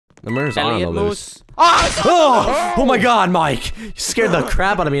The murderers are on the loose. Oh my God, Mike! You scared the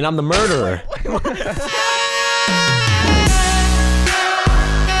crap out of me, and I'm the murderer.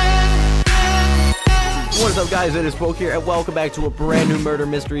 What is up, guys? It is Poke here, and welcome back to a brand new murder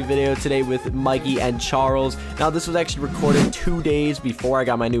mystery video today with Mikey and Charles. Now, this was actually recorded 2 days before I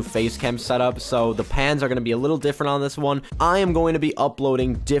got my new face cam set up, so the pans are going to be a little different on this one. I am going to be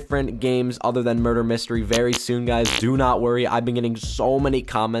uploading different games other than murder mystery very soon, guys. Do not worry. I've been getting so many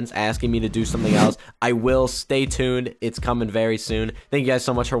comments asking me to do something else. I will. Stay tuned. It's coming very soon. Thank you guys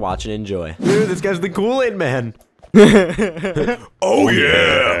so much for watching. Enjoy. Dude, this guy's the Kool-Aid man. Oh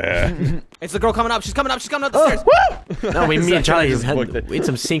yeah! It's the girl coming up. She's coming up. She's coming up the stairs. Woo! No, me and Charlie just had we had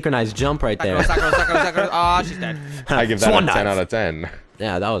some synchronized jump right there. Oh, she's dead. I give that a 10 out of 10.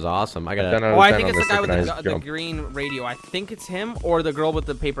 Yeah, that was awesome. I got 10 it. out of Oh, I 10 think on it's the guy with the jump. green radio. I think it's him or the girl with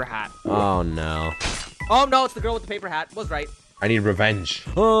the paper hat. Oh no. Oh no, it's the girl with the paper hat. Was right. I need revenge.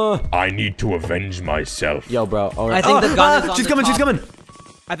 I need to avenge myself. Yo, bro. Oh, I think the gun is on she's the coming. top. She's coming.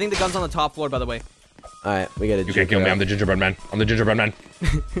 I think the gun's on the top floor, by the way. All right, we gotta. You can't kill me. I'm the gingerbread man. I'm the gingerbread man.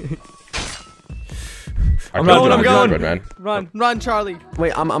 I'm going. Run, Charlie.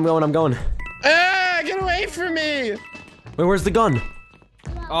 Wait, I'm going. Ah, get away from me! Wait, where's the gun?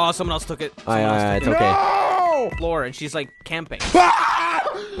 Oh, someone else took it. All right, it's okay. No! Floor, and she's like camping. Ah!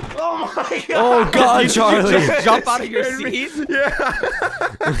 Oh my god! Oh god, Charlie! Jump out of your seat. Yeah.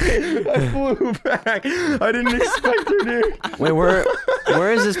 I flew back. I didn't expect her to. Wait,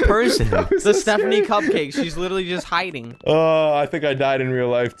 where is this person? The Stephanie Cupcake. She's literally just hiding. Oh, I think I died in real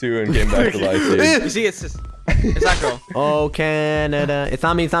life too and came back to life, dude. You see, it's that girl. Oh, Canada. It's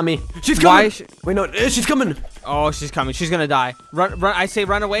on me. It's on me. She's coming. Wait, no, she's coming. Oh, she's coming. She's gonna die. Run! I say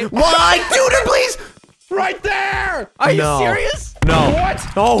run away. Why, dude? Please. Right there! Are you serious? No. What?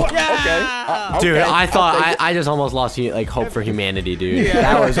 Oh. Yeah. Dude, Okay, I thought I just almost lost like hope for humanity, dude. Yeah.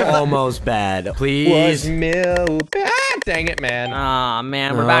 That was almost bad. Please. Was milk. Ah, dang it, man. Ah,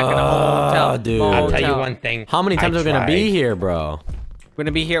 man, we're back in a hotel. Dude. I'll tell you one thing. How many times are we gonna be here, bro? We're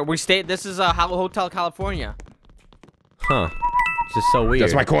gonna be here. We stay. This is Hotel California. Huh. This is so weird.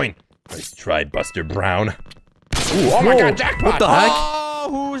 That's my coin. Let's try Buster Brown. Ooh, oh my god, jackpot! What the heck? Oh,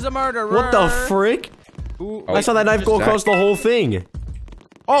 who's the murderer? What the frick? Ooh, I saw that knife go across the whole thing.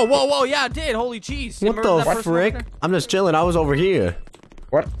 Oh, whoa, yeah, it did. Holy cheese. What the frick? I'm just chilling. I was over here.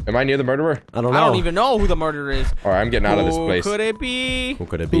 What? Am I near the murderer? I don't know. I don't even know who the murderer is. Alright, I'm getting out of this place. Who could it be? Who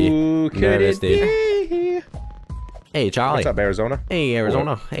could it be? Who could it be? Hey, Charlie. What's up, Arizona? Hey,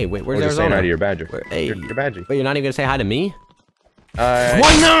 Arizona. Hey, wait, where's We're just saying Arizona? hi to your badger. Hey. Your badger. Wait, you're not even gonna say hi to me? Why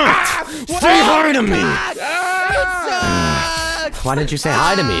not? Say hi to me! Sucks. Why didn't you say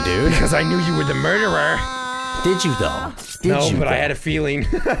hi to me, dude? Because I knew you were the murderer. Did you though? I had a feeling.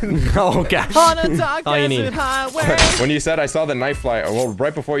 Oh gosh. On a dark all you need. desert highway. When you said I saw the knife fly, well,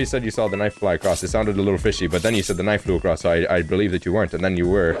 right before you said you saw the knife fly across, it sounded a little fishy, but then you said the knife flew across, so I believe that you weren't, and then you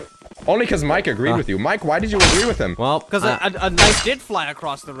were. Only because Mike agreed with you. Mike, why did you agree with him? Well, Because a knife did fly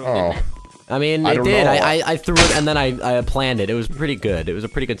across the room. Oh. I mean, it did. I threw it and then I planned it. It was pretty good. It was a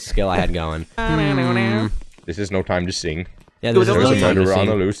pretty good skill I had going. This is no time to sing. Yeah, this is There's a really time to murderer on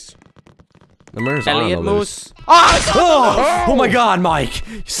the see. loose. The murderer's on Elliot the loose. Moose. Oh, Oh my god, Mike!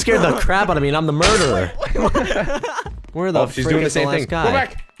 You scared the crap out of me and I'm the murderer. Where the She's frick doing the is the same last thing. guy? Go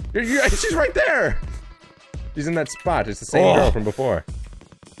back! She's right there! She's in that spot. It's the same girl from before.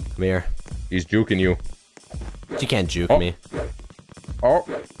 Come here. He's juking you. She can't juke me. Oh.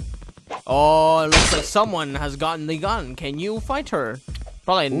 Oh, it looks like someone has gotten the gun. Can you fight her?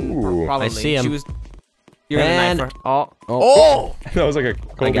 Probably. Ooh. Probably. I see him. She was. You're gonna knife her. Oh. Oh! That was like a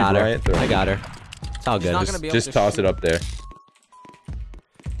Kobe I got her. Bryant throw. I got her. It's all good. not gonna be able Just to toss shoot. it up there.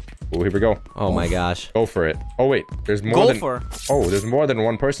 Oh, here we go. Oh my gosh. Go for it. Oh wait, there's more Go than. for. Oh, there's more than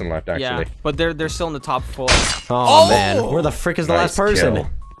one person left actually. Yeah, but they're still in the top floor. Oh man. Where the frick is the last Nice person? kill.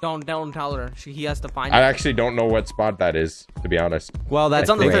 Don't tell her. He has to find I it. actually don't know what spot that is, to be honest. Well, that's It's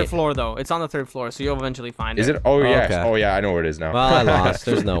on the great. third floor though. It's on the third floor, so you'll eventually find Is it. it? Oh yes. okay. Oh yeah, I know where it is now. Well, I lost.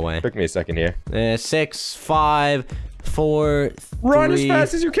 There's no way. Took me a second here. 6, 5, 4, 3. Run as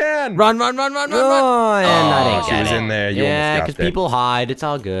fast as you can. Run! Oh, and I didn't Oh, she get was it. in there. You Yeah, almost because got it. people hide. It's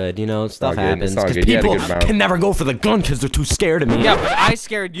all good. You know, stuff all good. happens. It's all Because good. You had a people good bounce. can never go for the gun because they're too scared of me. Yeah, but I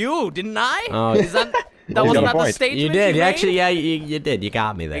scared you, didn't I? Oh, Is that got wasn't a that the point. statement you did. made? Actually, yeah, you did. You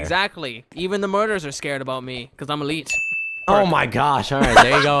got me there. Exactly. Even the murderers are scared about me because I'm elite. Oh my gosh. All right,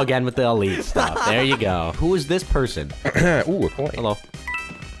 there you go again with the elite stuff. There you go. Who is this person? Ooh, a coin. Hello.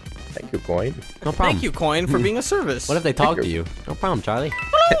 Thank you, coin. No problem. Thank you, Coin, for being a service. What if they talk to you? No problem, Charlie.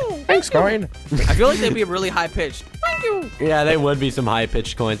 Thanks, coin. I feel like they'd be really high pitched. Thank you. Yeah, they would be some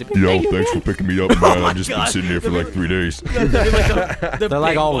high-pitched coins. Yo, thanks for picking me up, man. I've just been sitting here for like 3 days. They're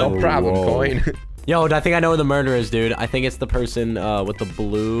like, oh, No problem, whoa. coin. Yo, I think I know who the murderer is, dude. I think it's the person with the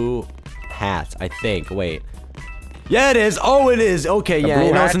blue hat, I think. Wait. Yeah, it is. Oh, it is. Okay, yeah. blue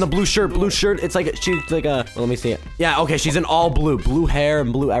You know, it's hat? in the blue shirt. Blue shirt. It's like, she's like a, well, let me see it. Yeah, okay, she's in all blue. Blue hair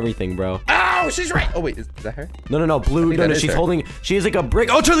and blue everything, bro. Oh, she's right. Oh, wait, is that her? No, blue. No, that no, is she's her. holding, she is like a brick.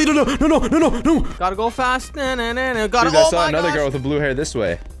 Oh, Charlie, no. Gotta go fast. Gotta. Dude, I Oh saw my another gosh. girl with the blue hair this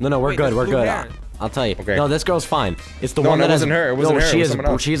way. No, we're Wait, good. there's We're blue good. hair. I'll tell you. Okay. No, this girl's fine. It's the No, one no, that it has. wasn't her. It wasn't her. It she was is. someone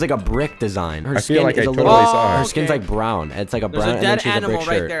else. She's like a brick design. Her I skin feel like is I a little. totally saw her. Her skin's Okay. like brown. It's like a There's brown, a and then dead she's a animal brick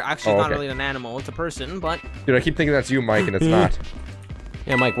right shirt. there. Actually, Oh, not okay. really an animal. It's a person, but. Dude, I keep thinking that's you, Mike, and it's not.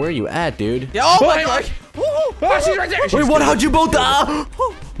 Yeah, Mike, where are you at, dude? Yeah, oh my Wait, gosh. Oh, she's right there. Wait, what? How'd you both?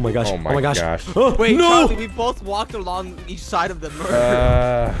 Oh my gosh! Oh my gosh. Oh, Wait, no! Charlie, we both walked along each side of the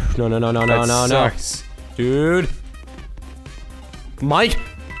murder. No, Sucks. dude. Mike.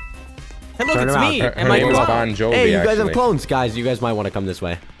 Hey, look, Turn it's around. me. Her Am I name is clone? Bon Jovi, Hey, you guys actually. have clones, guys. You guys might want to come this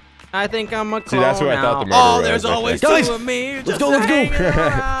way. I think I'm a clone. See, that's who I thought the now. murderer Oh, there's was, I always think. Guys, two of me. let's Just go, let's go. hanging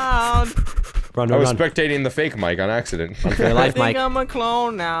around. Run, I was run. spectating the fake Mike on accident. For your I life, think Mike. I'm a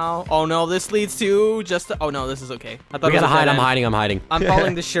clone now. Oh no, this leads to just. Oh no, this is okay. I thought We it was gotta a hide. dead I'm end. hiding. I'm hiding. I'm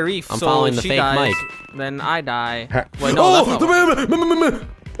following the sheriff. I'm so following if the she fake dies, Mike. Then I die. Wait, no, that's not.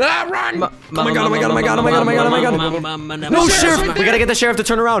 Ah, run! Oh my god! No, sheriff! We gotta get the sheriff to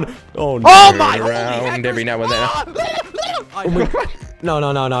turn around. Oh no! Oh my! Around every now and then.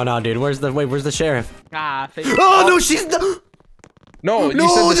 No, dude. Where's the sheriff? Ah, fake. Oh no, she's the. No, you No,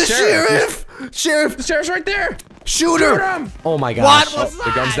 said the sheriff! Sheriff! The sheriff's right there. Shoot Shoot her! him. Oh my gosh! What was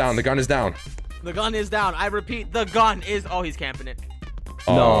The gun's down. The gun is down. The gun is down. I repeat, the gun is. Oh, he's camping it.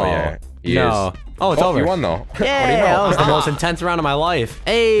 Oh, No. yeah. He No. is. Oh, it's over. You won, though. Yeah, What do you that know? was the most intense round of my life.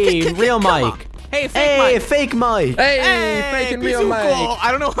 Hey, real Mike. Hey, fake Hey, Mike. fake Mike. Hey, fake and real Pizzuko. Mike.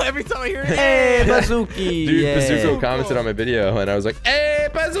 I don't know. Every time I hear it. Hey, Bazooki. Dude, yeah. Pizzuko commented on my video, and I was like, "Hey,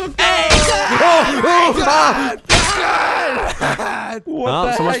 Pizzuko!" What Well,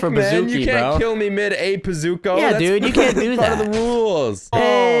 the so much heck, for man? Bazooki, You can't bro. kill me mid-A Pizzuko. Yeah, That's dude, you can't do part of that. the rules.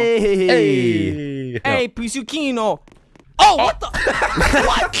 Hey. Hey. Hey, Pizzuchino. Oh, what the?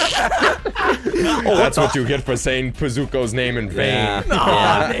 Oh, that's what you get for saying Pizzuko's name in vain.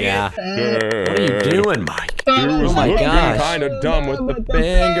 Yeah. What are you doing, Mike? He was Oh my looking gosh. kind of dumb with the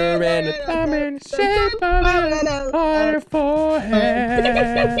finger and the thumb in the shape of a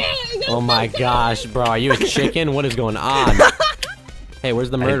forehead. Oh my gosh, bro. Are you a chicken? What is going on? Hey, where's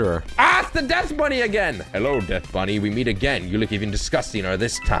the murderer? Ah, it's the Death Bunny again. Hello, Death Bunny. We meet again. You look even disgusting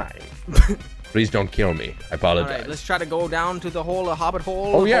this time. Please don't kill me. I All apologize. right, let's try to go down to the hole, hobbit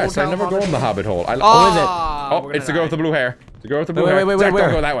hole. Oh yes, I hotel never go hobbit in the hole. Hobbit hole. Oh, is it? Oh, we're it's the gonna girl with the die. blue hair. The girl with the blue Wait, hair. wait, Zach, where?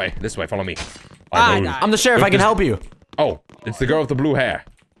 don't go that way. This way. Follow me. I know- died. I'm the sheriff. I can help you. Oh, it's the girl with the blue hair.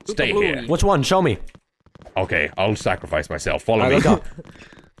 Stay blue. here. Which one? Show me. Okay, I'll sacrifice myself. Follow All me. right, let's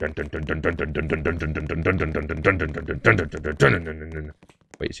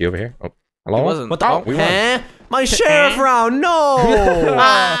Wait, is he over here? Oh, hello? It wasn't. What the? Oh, we won. Huh? My sheriff round. No.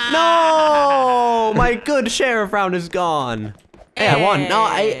 No. My good sheriff round is gone. Hey, I won. No,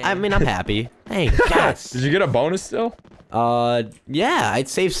 I mean, I'm happy. Hey, yes. Did you get a bonus still? Yeah, I'd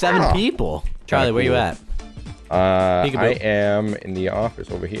save 7 people. Charlie, where you cool. at? I Peekaboo. am in the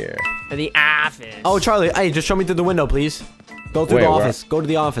office over here. To the office. Oh, Charlie, hey, just show me through the window, please. Go through Wait, the where? office. Go to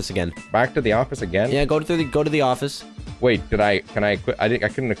the office again. Back to the office again? Yeah, go to the office. Wait, can I equip? I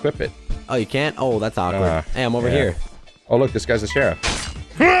couldn't equip it. Oh, you can't? Oh, that's awkward. Hey, I'm over yeah. here. Oh, look, this guy's the sheriff.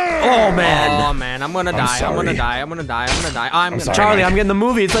 Oh, man. Oh man, I'm gonna die. I'm sorry. gonna die. I'm gonna die. I'm gonna die. I'm gonna sorry. die. Charlie, I'm getting the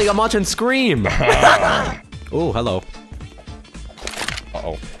movie. It's like I'm watching Scream. Oh, hello.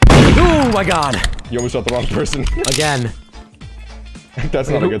 Uh-oh. Oh, my God. You almost shot the wrong person. Again. That's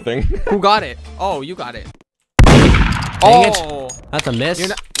not a good thing. Who got it? Oh, you got it. Dang it. Oh, That's a miss.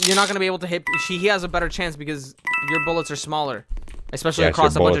 you're not gonna be able to hit. He has a better chance because your bullets are smaller, especially Yes,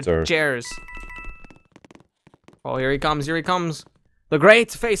 across a your bunch bullets of are- chairs. Oh, here he comes. Here he comes. The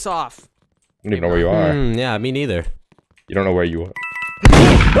great face-off. I don't even know where you are. Yeah, me neither. You don't know where you are.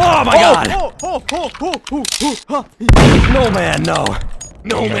 Oh, my God. Oh. No, man, no.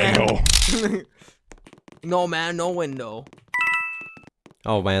 No man. No. No man. No window.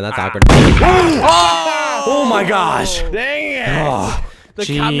 Oh, man, that's awkward. Oh, my gosh. Dang it! Oh, The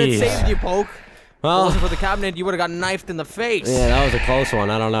cabinet jeez. saved you, Poke. If it Well, wasn't for the cabinet, you would have got knifed in the face. yeah, that was a close one.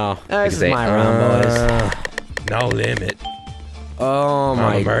 I don't know. This is say, my round, boys. No limit. Oh,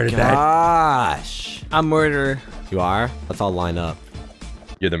 my murdered that. gosh. I'm murderer. You are? Let's all line up.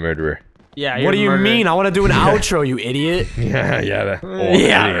 You're the murderer. Yeah. What do you mean? I want to do an outro, you idiot. Yeah.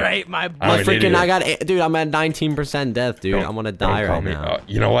 Yeah, right. My I'm an Freaking, idiot. dude, I'm at 19% death, dude. I'm gonna die right now.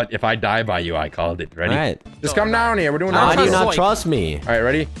 You know what? If I die by you, I called it. Ready? All right. Just come down here. We're doing Why do you outro. not trust me? All right,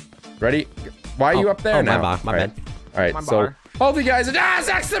 ready? Ready? Why are you up there now? My bad. All right, so both of you guys,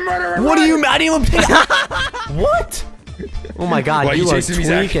 Zach's the murderer. What do you mean? I didn't even pick. What? Oh my God, Why you you are chasing me,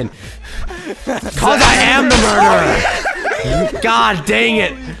 Zach? tweaking. Cause I am the murderer. God dang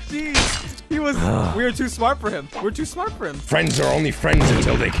it. Jeez. He was. We were too smart for him. We're too smart for him. Friends are only friends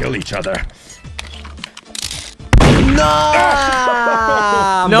until they kill each other.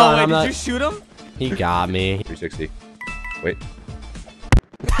 No. No, did you shoot him? He got me. 360. Wait.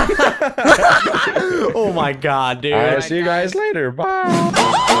 Oh my God, dude. All right, see you guys later. Bye.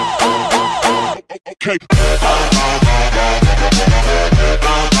 Okay.